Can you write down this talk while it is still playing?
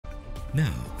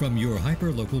Now, from your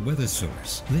hyperlocal weather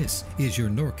source, this is your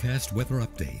Norcast weather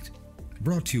update.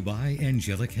 Brought to you by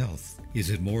Angelic Health. Is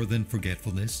it more than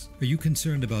forgetfulness? Are you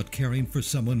concerned about caring for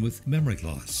someone with memory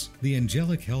loss? The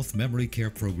Angelic Health Memory Care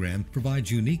Program provides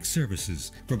unique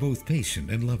services for both patient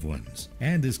and loved ones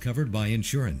and is covered by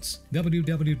insurance.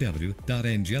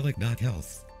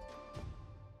 www.angelic.health.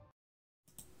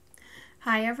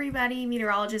 Hi everybody,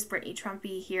 meteorologist Brittany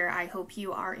Trumpy here. I hope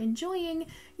you are enjoying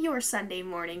your Sunday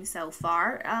morning so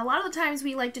far. A lot of the times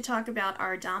we like to talk about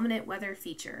our dominant weather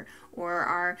feature or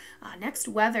our next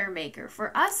weather maker.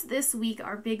 For us this week,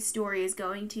 our big story is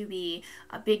going to be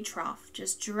a big trough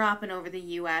just dropping over the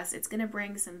U.S. It's going to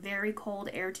bring some very cold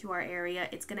air to our area.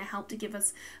 It's going to help to give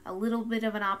us a little bit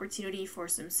of an opportunity for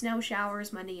some snow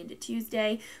showers Monday into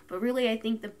Tuesday. But really, I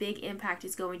think the big impact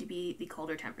is going to be the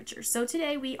colder temperatures. So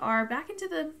today we are back into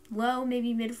the low,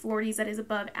 maybe mid 40s. That is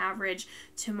above average.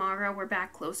 Tomorrow we're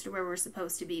back close to where we're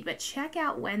supposed to be. But check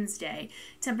out Wednesday.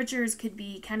 Temperatures could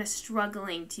be kind of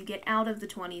struggling to get out of the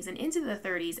 20s and into the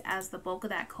 30s as the bulk of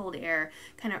that cold air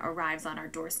kind of arrives on our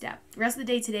doorstep. The rest of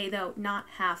the day today, though, not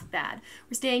half bad.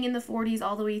 We're staying in the 40s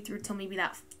all the way through till maybe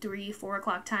that 3-4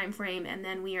 o'clock time frame, and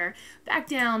then we are back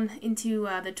down into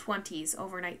the 20s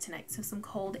overnight tonight. So some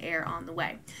cold air on the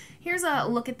way. Here's a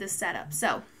look at this setup.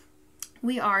 So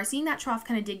we are seeing that trough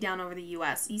kind of dig down over the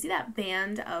U.S. You see that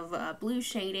band of blue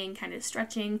shading kind of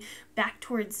stretching back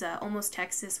towards almost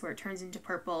Texas, where it turns into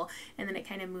purple, and then it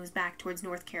kind of moves back towards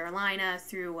North Carolina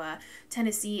through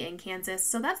Tennessee and Kansas.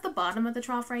 So that's the bottom of the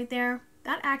trough right there.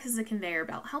 That acts as a conveyor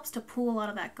belt, helps to pull a lot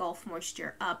of that Gulf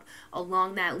moisture up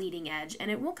along that leading edge,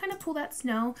 and it will kind of pull that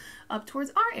snow up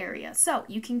towards our area. So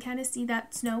you can kind of see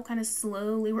that snow kind of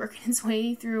slowly working its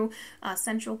way through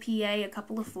central PA, a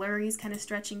couple of flurries kind of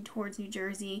stretching towards New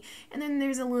Jersey, and then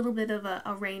there's a little bit of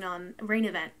a rain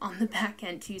event on the back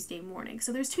end Tuesday morning.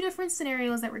 So there's two different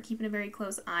scenarios that we're keeping a very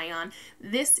close eye on.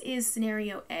 This is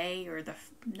scenario A, or the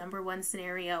number one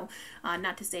scenario.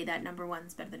 Not to say that number one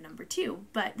is better than number two,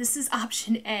 but this is option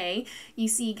A. You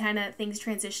see kind of things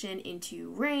transition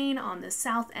into rain on the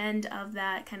south end of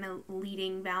that kind of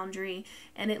leading boundary,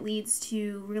 and it leads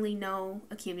to really no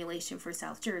accumulation for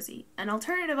South Jersey. An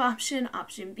alternative option,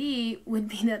 option B, would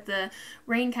be that the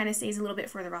rain kind of stays a little bit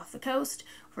further off the coast,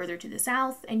 further to the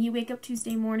south, and you wake up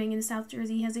Tuesday morning and South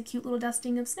Jersey has a cute little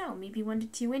dusting of snow, maybe 1 to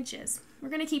 2 inches. We're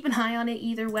going to keep an eye on it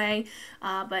either way,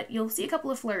 but you'll see a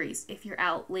couple of flurries if you're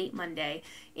out late Monday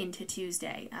into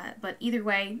Tuesday. But either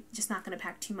way, just not going to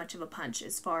pack too much of a punch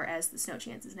as far as the snow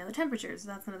chances. Now the temperatures,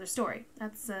 that's another story.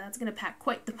 That's going to pack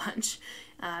quite the punch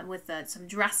with some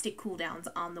drastic cool downs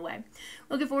on the way.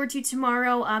 Looking forward to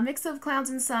tomorrow. A mix of clouds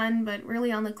and sun, but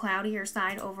really on the cloudier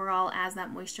side overall as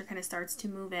that moisture kind of starts to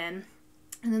move in.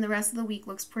 And then the rest of the week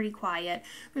looks pretty quiet.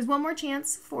 There's one more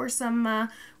chance for some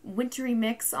wintry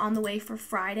mix on the way for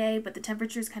Friday, but the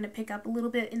temperatures kind of pick up a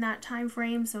little bit in that time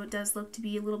frame, so it does look to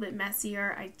be a little bit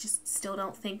messier. I just still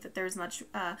don't think that there's much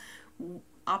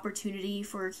opportunity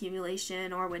for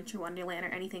accumulation or winter wonderland or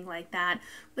anything like that,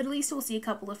 but at least we'll see a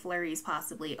couple of flurries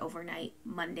possibly overnight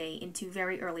Monday into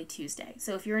very early Tuesday.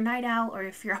 So if you're a night owl or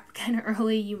if you're up kind of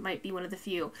early, you might be one of the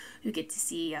few who get to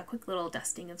see a quick little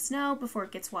dusting of snow before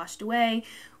it gets washed away,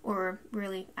 or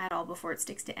really at all before it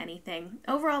sticks to anything.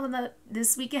 Overall,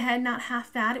 this week ahead, not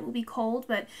half bad. It will be cold,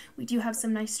 but we do have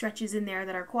some nice stretches in there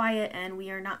that are quiet, and we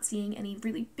are not seeing any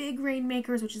really big rain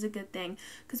makers, which is a good thing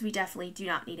because we definitely do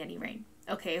not need any rain.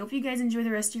 Okay, I hope you guys enjoy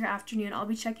the rest of your afternoon. I'll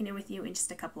be checking in with you in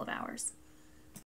just a couple of hours.